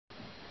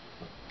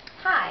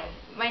Hi,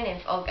 my name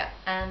is Olga,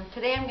 and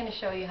today I'm going to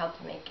show you how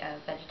to make a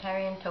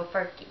vegetarian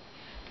tofurkey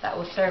that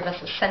will serve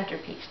as a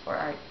centerpiece for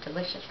our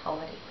delicious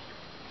holiday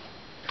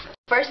meal.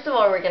 First of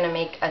all, we're going to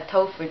make a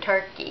tofu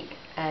turkey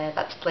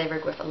that's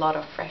flavored with a lot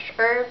of fresh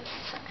herbs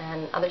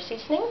and other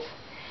seasonings.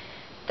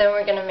 Then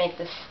we're going to make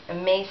this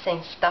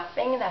amazing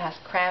stuffing that has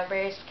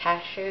cranberries,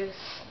 cashews,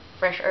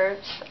 fresh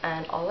herbs,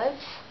 and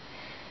olives.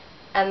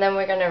 And then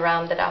we're going to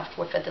round it off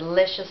with a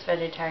delicious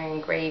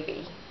vegetarian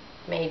gravy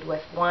made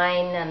with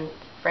wine and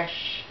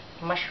fresh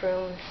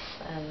mushrooms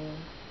and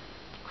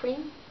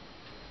cream.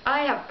 I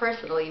have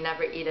personally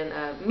never eaten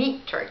a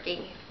meat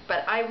turkey,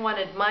 but I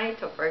wanted my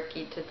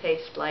tofurkey to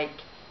taste like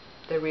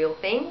the real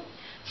thing,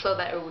 so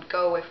that it would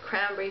go with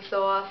cranberry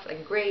sauce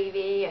and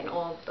gravy and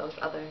all of those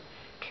other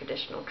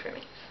traditional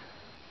trimmings.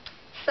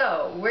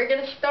 So we're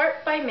going to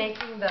start by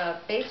making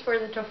the base for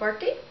the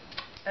tofurkey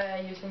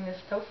using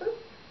this tofu.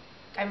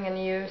 I'm going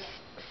to use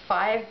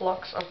 5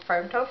 blocks of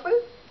firm tofu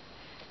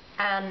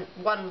and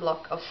 1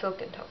 block of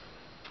silken tofu.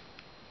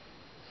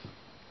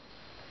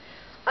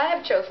 I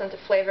have chosen to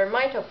flavor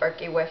my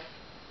tofurkey with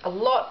a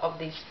lot of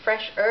these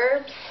fresh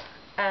herbs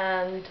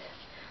and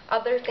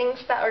other things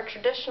that are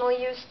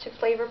traditionally used to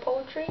flavor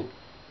poultry.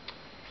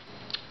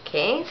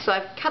 Okay, so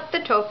I've cut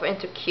the tofu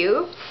into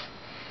cubes,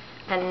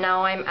 and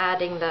now I'm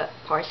adding the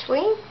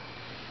parsley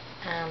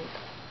and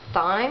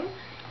thyme,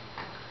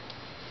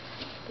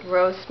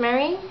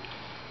 rosemary,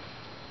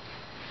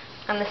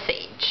 and the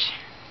sage.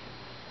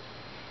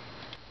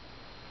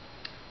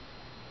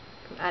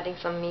 I'm adding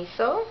some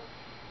miso,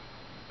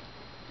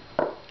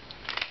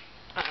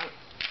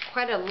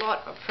 quite a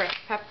lot of fresh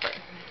pepper,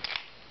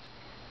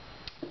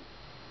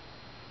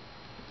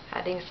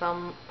 adding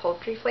some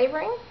poultry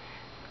flavoring,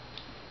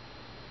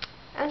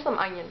 and some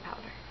onion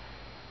powder.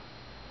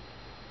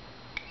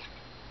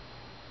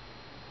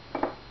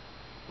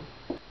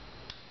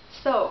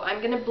 So I'm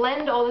going to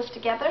blend all this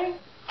together.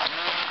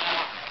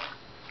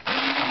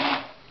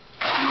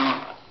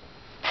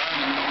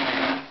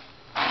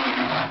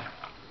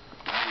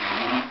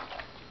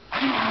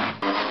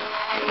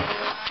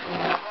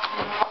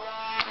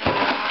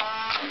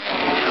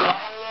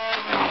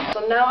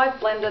 So now I've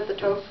blended the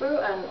tofu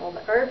and all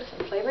the herbs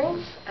and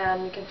flavorings,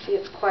 and you can see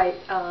it's quite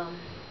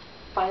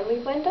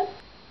finely blended.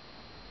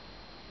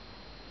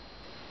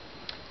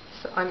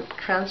 So I'm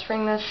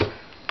transferring this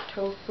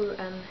tofu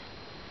and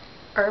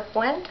herb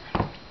blend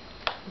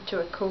into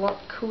a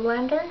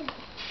colander.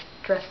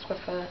 It's dressed with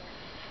a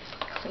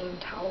clean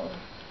towel.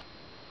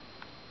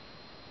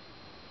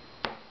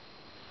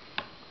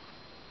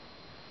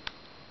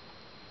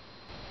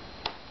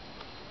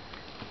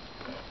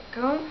 There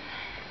we go.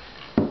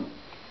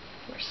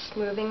 We're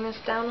smoothing this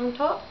down on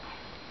top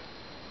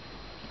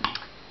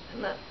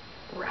and then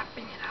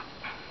wrapping it up.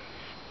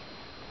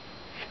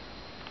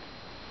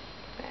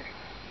 There.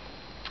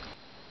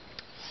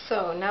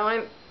 So now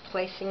I'm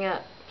placing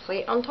a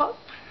plate on top,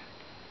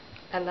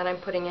 and then I'm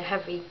putting a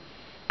heavy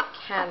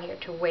can here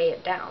to weigh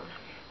it down.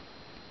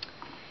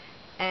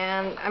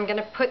 And I'm going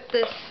to put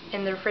this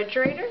in the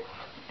refrigerator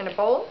in a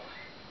bowl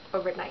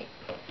overnight.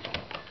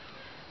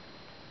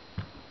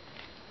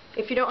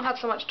 If you don't have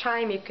so much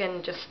time, you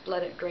can just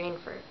let it drain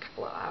for a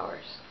couple of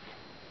hours.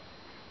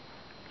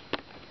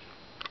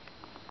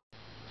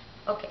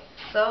 Okay,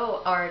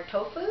 so our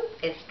tofu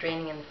is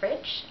draining in the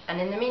fridge, and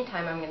in the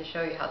meantime I'm going to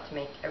show you how to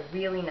make a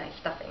really nice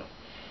stuffing.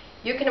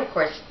 You can of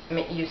course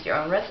use your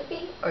own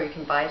recipe, or you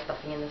can buy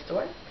stuffing in the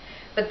store,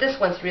 but this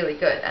one's really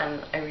good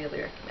and I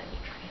really recommend you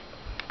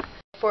try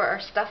it. For our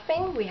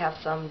stuffing, we have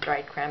some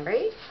dried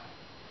cranberries,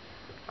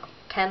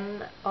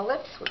 10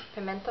 olives with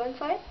pimento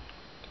inside,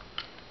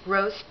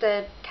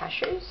 roasted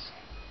cashews,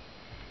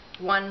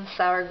 1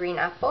 sour green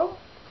apple,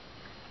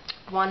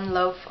 1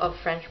 loaf of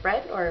French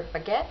bread or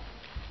baguette,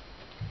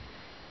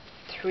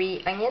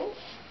 3 onions,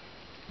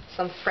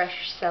 some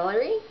fresh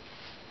celery,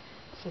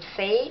 some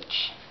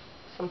sage,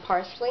 some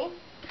parsley,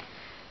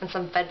 and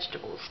some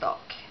vegetable stock.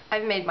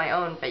 I've made my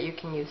own, but you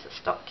can use a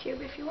stock cube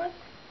if you want.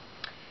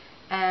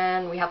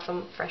 And we have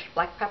some fresh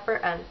black pepper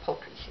and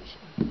poultry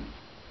seasoning.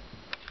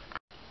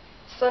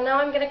 So now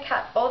I'm going to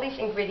cut all these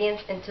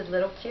ingredients into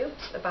little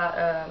cubes, about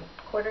a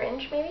 1/4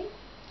 inch maybe,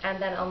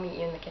 and then I'll meet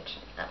you in the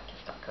kitchen and we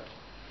can start cooking.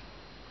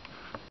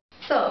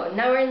 So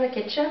now we're in the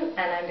kitchen,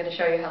 and I'm going to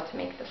show you how to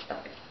make the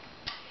stuffing.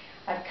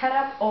 I've cut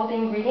up all the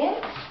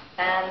ingredients,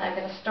 and I'm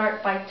going to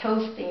start by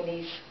toasting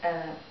these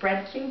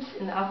bread cubes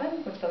in the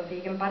oven with some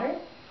vegan butter.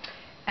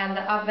 And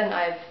the oven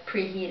I've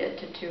preheated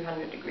to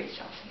 200 degrees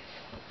Celsius.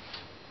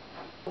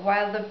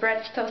 While the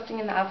bread's toasting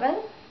in the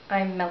oven,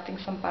 I'm melting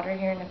some butter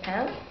here in a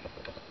pan.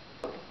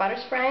 The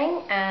butter's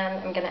frying, and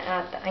I'm going to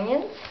add the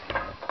onions.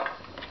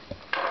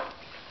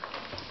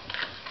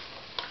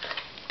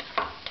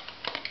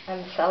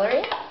 And the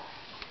celery.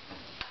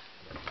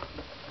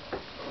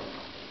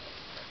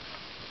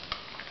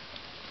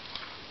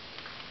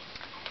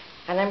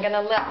 And I'm going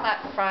to let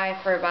that fry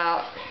for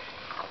about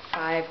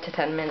 5 to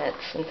 10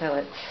 minutes until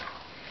it's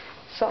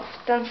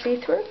soft and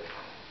see-through.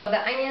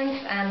 The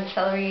onions and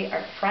celery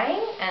are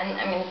frying, and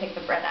I'm going to take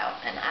the bread out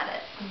and add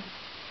it.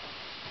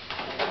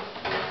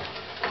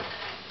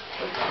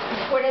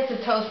 important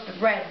to toast the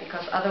bread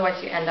because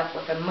otherwise you end up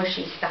with a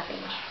mushy stuffing.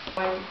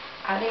 I'm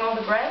adding all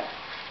the bread,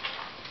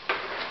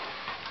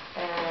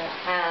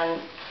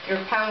 and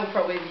your pan will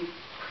probably be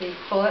pretty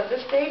full at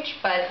this stage,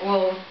 but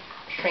we'll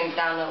shrink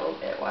down a little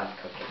bit while it's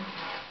cooking.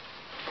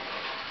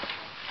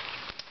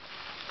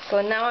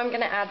 So now I'm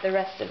going to add the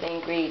rest of the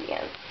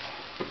ingredients.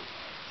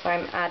 So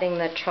I'm adding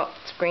the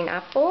chopped green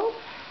apple,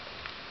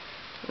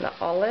 and the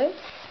olives,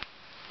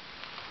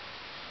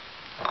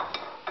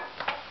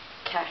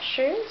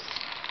 cashews,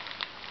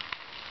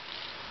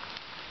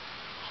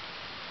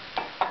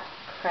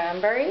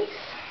 cranberries.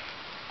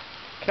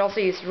 You can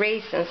also use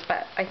raisins,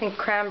 but I think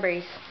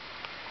cranberries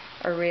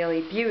are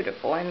really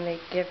beautiful and they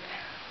give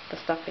the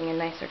stuffing a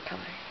nicer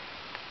color.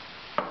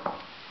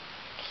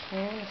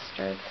 Okay, let's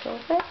stir this a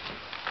little bit.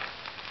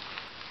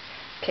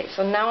 Okay,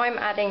 so now I'm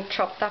adding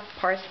chopped up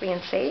parsley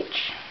and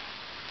sage,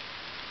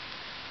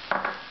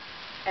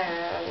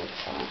 and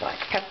some black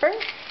pepper,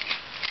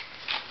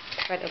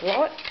 quite a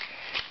lot.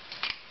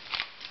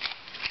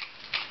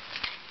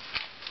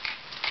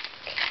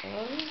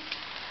 Okay.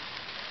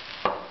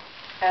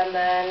 And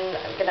then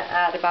I'm going to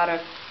add about a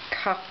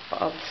cup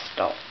of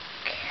stock.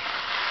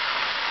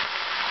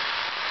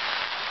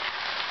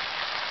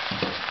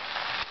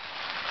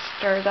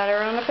 Stir that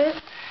around a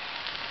bit.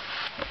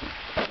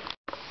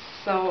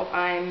 So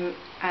I'm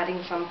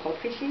adding some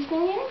poultry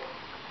seasoning in.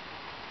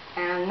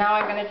 And now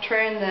I'm going to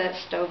turn the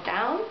stove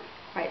down,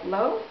 quite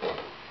low,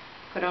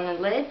 put on a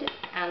lid,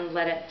 and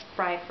let it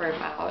fry for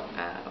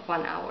about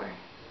 1 hour.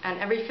 And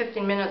every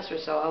 15 minutes or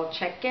so I'll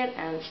check it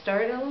and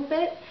stir it a little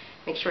bit,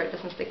 make sure it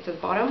doesn't stick to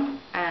the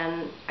bottom,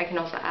 and I can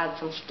also add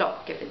some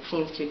stock if it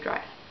seems too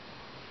dry.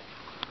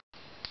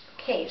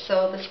 Okay,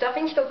 so the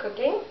stuffing's still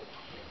cooking.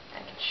 I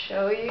can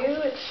show you,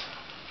 it's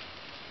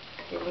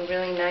getting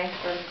really nice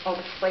and all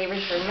the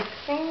flavors are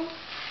mixing.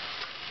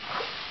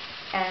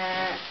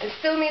 And it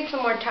still needs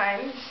some more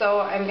time,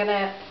 so I'm going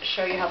to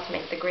show you how to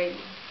make the gravy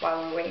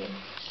while we're waiting.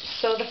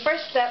 So the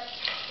first step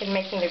in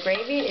making the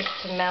gravy is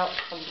to melt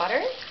some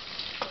butter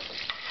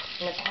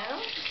in the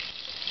pan.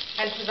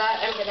 And to that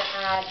I'm going to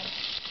add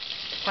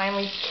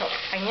finely chopped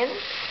onions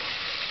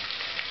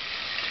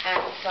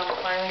and some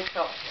finely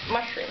chopped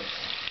mushrooms.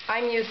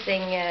 I'm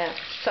using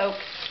soaked,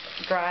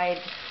 dried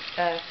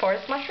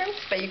forest mushrooms,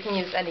 but you can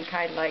use any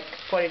kind, like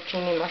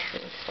fettuccine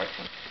mushrooms, for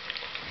example.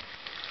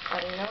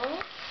 Adding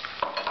those.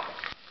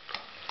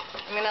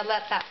 I'm going to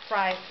let that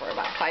fry for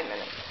about 5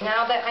 minutes.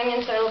 Now the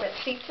onions are a little bit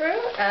see-through,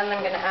 and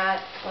I'm going to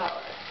add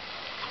flour.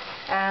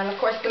 And of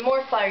course, the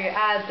more flour you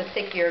add, the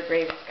thicker your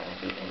gravy is going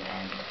to be in the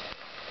end.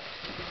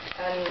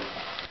 And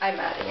I'm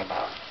adding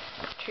about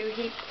 2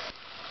 heaped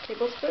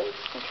tablespoons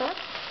of that.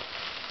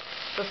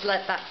 Just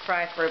let that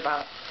fry for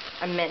about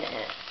a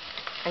minute,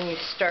 and you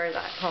stir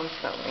that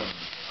constantly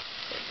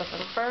so it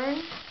doesn't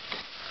burn.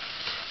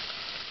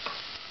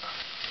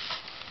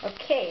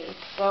 Okay,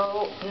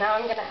 so now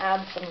I'm going to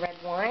add some red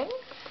wine,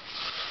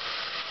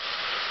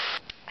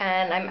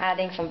 and I'm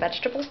adding some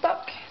vegetable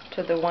stock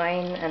to the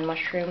wine and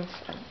mushrooms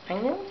and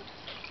onions,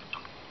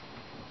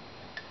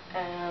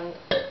 and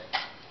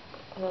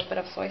a little bit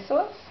of soy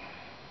sauce.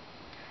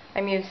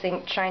 I'm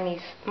using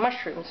Chinese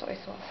mushroom soy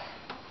sauce,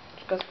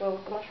 which goes well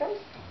with the mushrooms,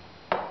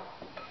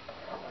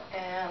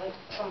 and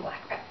some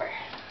black pepper.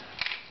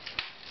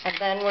 And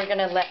then we're going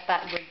to let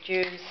that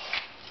reduce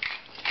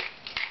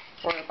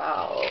for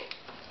about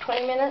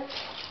 20 minutes,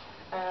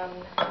 and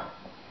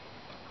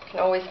you can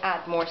always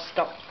add more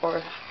stock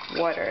or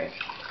water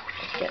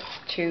if it gets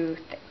too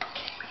thick.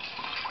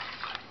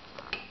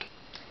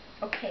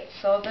 Okay,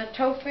 so the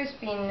tofu's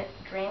been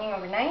draining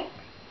overnight.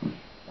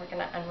 We're going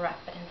to unwrap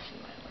it and see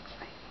what it looks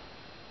like.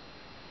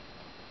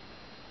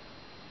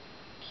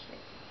 Okay.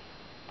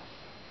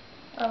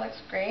 That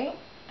looks great.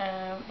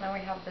 Now we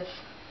have this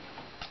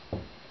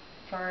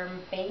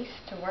firm base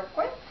to work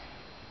with.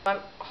 I'm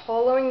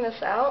hollowing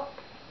this out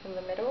in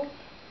the middle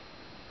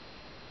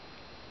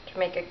to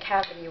make a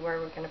cavity where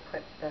we're going to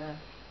put the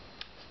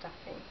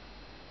stuffing.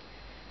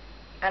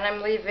 And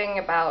I'm leaving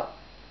about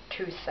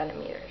 2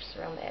 centimeters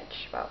around the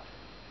edge, about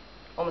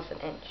almost an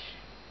inch.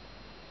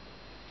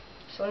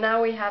 So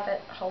now we have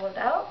it hollowed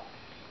out,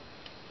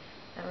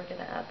 and we're going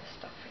to add the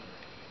stuffing.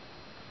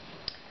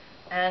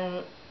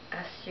 And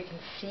as you can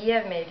see,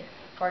 I've made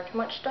far too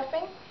much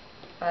stuffing,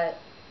 but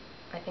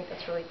I think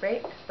that's really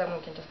great because then we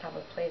can just have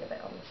a plate of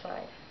it on the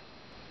side.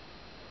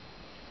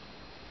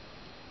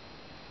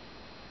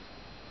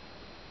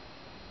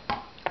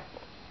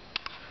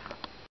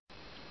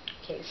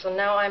 Okay, so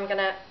now I'm going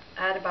to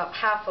add about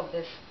half of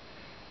this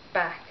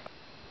back.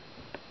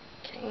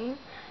 Okay,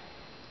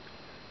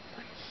 so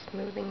I'm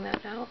smoothing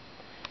that out,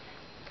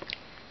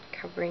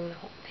 covering the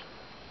whole thing.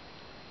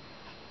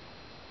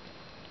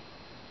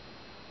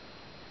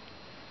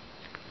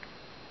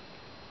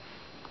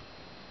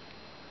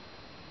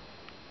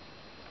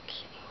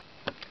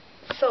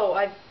 Okay, so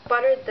I've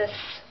buttered this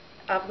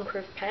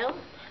oven-proof pan,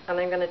 and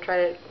I'm going to try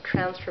to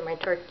transfer my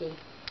turkey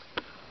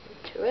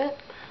into it.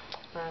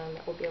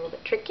 That will be a little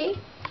bit tricky,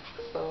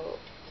 so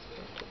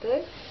do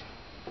this,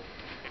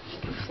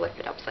 flip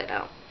it upside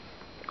down,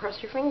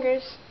 cross your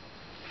fingers.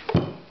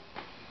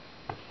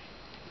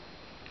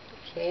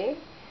 Okay,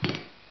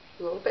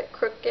 a little bit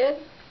crooked.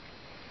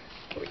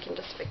 We can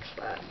just fix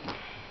that.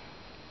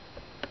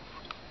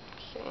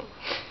 Okay.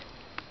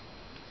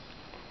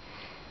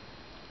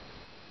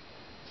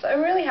 So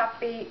I'm really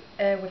happy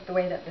with the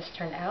way that this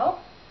turned out,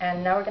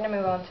 and now we're going to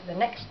move on to the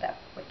next step,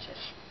 which is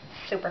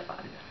super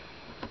fun.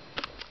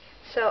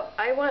 So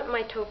I want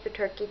my tofu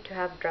turkey to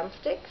have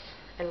drumsticks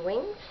and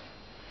wings,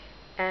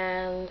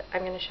 and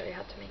I'm going to show you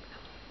how to make them.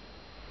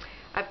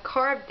 I've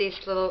carved these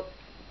little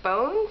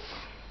bones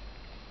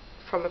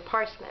from a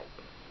parsnip.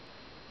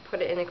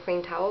 Put it in a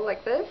clean towel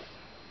like this,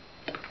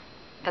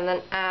 and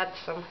then add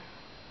some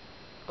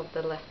of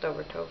the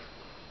leftover tofu.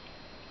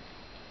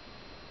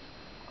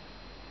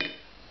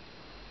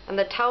 And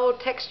the towel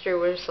texture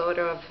will sort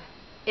of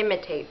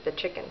imitate the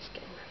chicken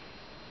skin.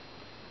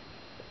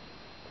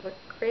 Look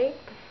great.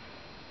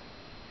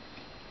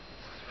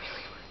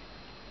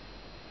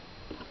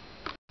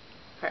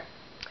 Alright.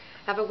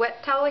 I have a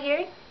wet towel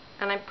here,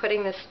 and I'm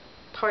putting this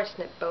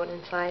parsnip bone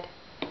inside,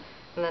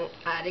 and then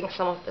adding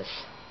some of this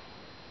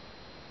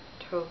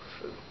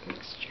tofu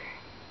mixture.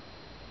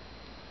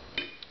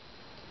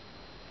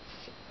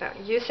 Now,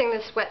 using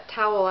this wet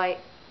towel, I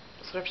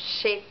sort of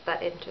shape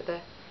that into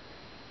the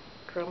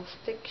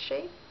drumstick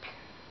shape.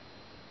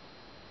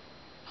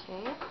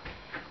 Okay.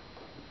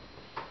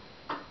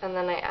 And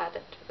then I add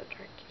it to the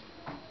turkey.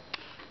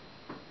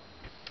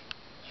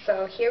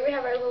 So here we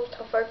have our little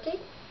tofurkey,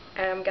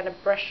 and I'm going to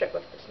brush it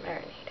with this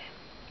marinade.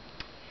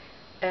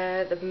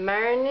 The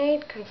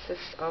marinade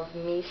consists of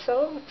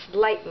miso, it's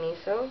light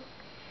miso,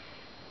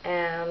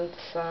 and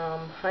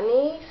some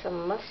honey,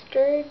 some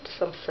mustard,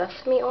 some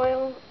sesame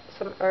oil,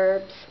 some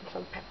herbs, and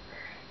some pepper.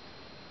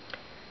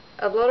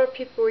 A lot of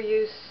people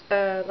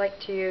like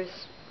to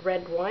use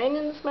red wine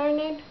in this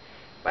marinade,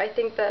 but I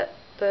think that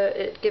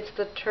it gives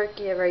the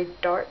turkey a very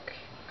dark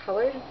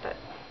color that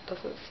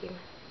doesn't seem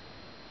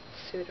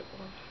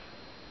suitable.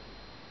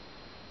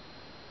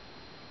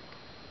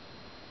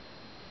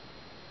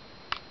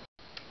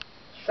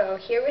 So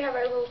here we have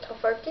our little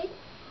tofurkey,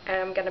 and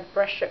I'm going to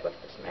brush it with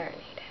this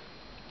marinade.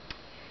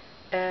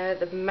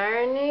 The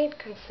marinade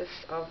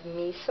consists of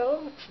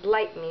miso, it's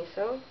light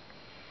miso,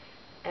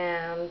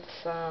 and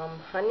some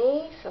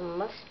honey, some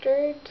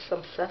mustard,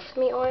 some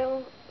sesame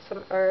oil,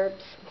 some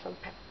herbs, and some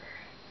pepper.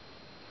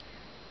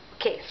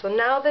 Okay, so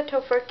now the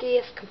tofurkey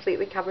is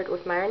completely covered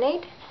with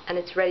marinade, and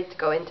it's ready to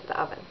go into the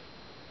oven.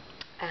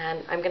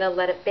 And I'm going to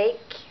let it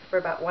bake for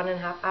about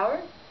 1.5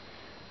 hours.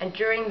 And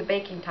during the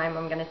baking time,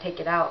 I'm going to take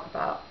it out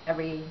about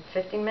every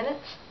 15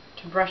 minutes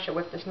to brush it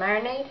with this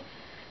marinade,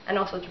 and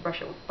also to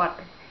brush it with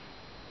butter.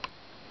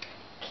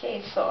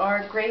 Okay, so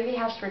our gravy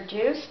has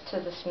reduced to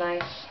this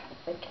nice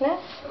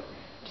thickness. I'm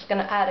just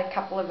going to add a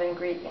couple of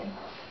ingredients.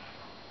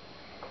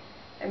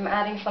 I'm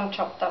adding some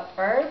chopped up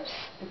herbs.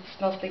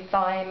 It's mostly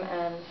thyme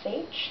and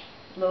sage,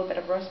 a little bit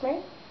of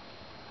rosemary.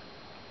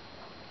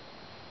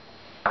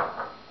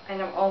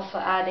 And I'm also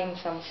adding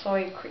some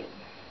soy cream.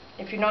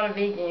 If you're not a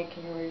vegan, you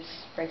can use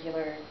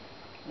regular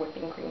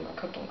whipping cream or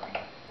cooking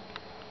cream.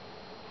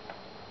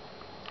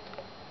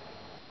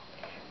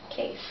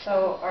 Okay,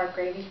 so our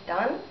gravy's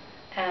done,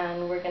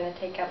 and we're going to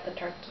take out the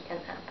turkey and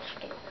add the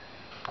skin.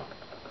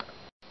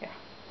 Yeah.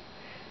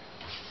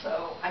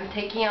 So I'm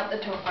taking out the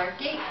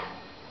tofurkey,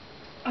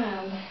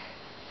 and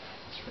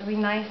it's really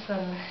nice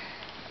and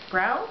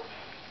brown.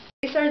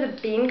 These are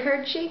the bean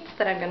curd sheets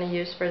that I'm going to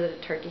use for the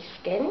turkey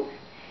skin.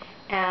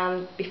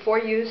 And before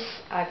use,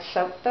 I've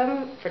soaked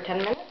them for 10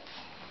 minutes.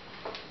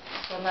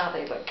 So now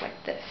they look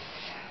like this.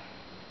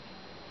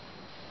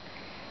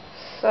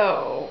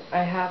 So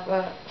I have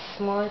a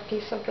smaller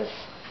piece of this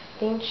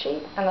bean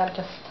sheet, and I'm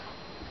just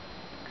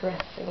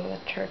dressing the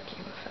turkey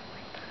with it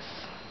like this.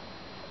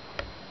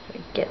 So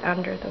get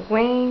under the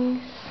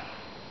wings,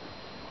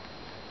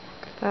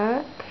 like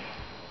that.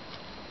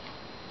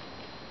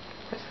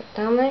 Press it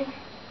down there.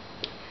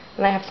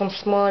 And I have some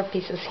smaller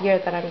pieces here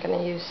that I'm going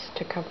to use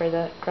to cover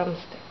the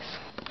drumsticks.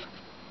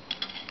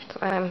 So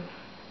I'm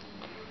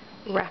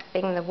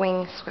wrapping the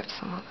wings with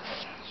some of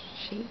this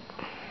sheet.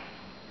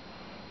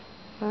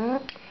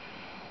 That.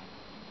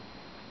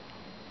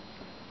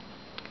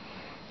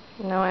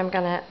 Now I'm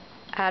going to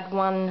add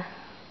one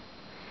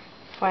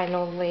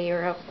final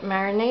layer of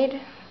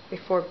marinade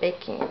before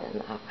baking it in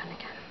the oven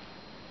again.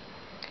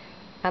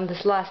 And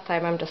this last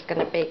time I'm just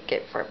going to bake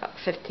it for about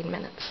 15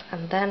 minutes,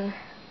 and then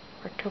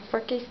our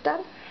tofurkey's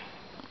done.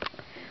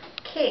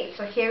 Okay,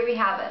 so here we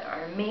have it,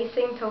 our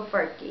amazing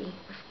tofurkey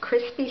with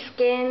crispy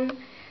skin,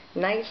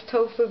 nice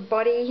tofu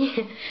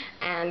body,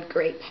 and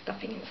great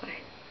stuffing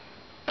inside.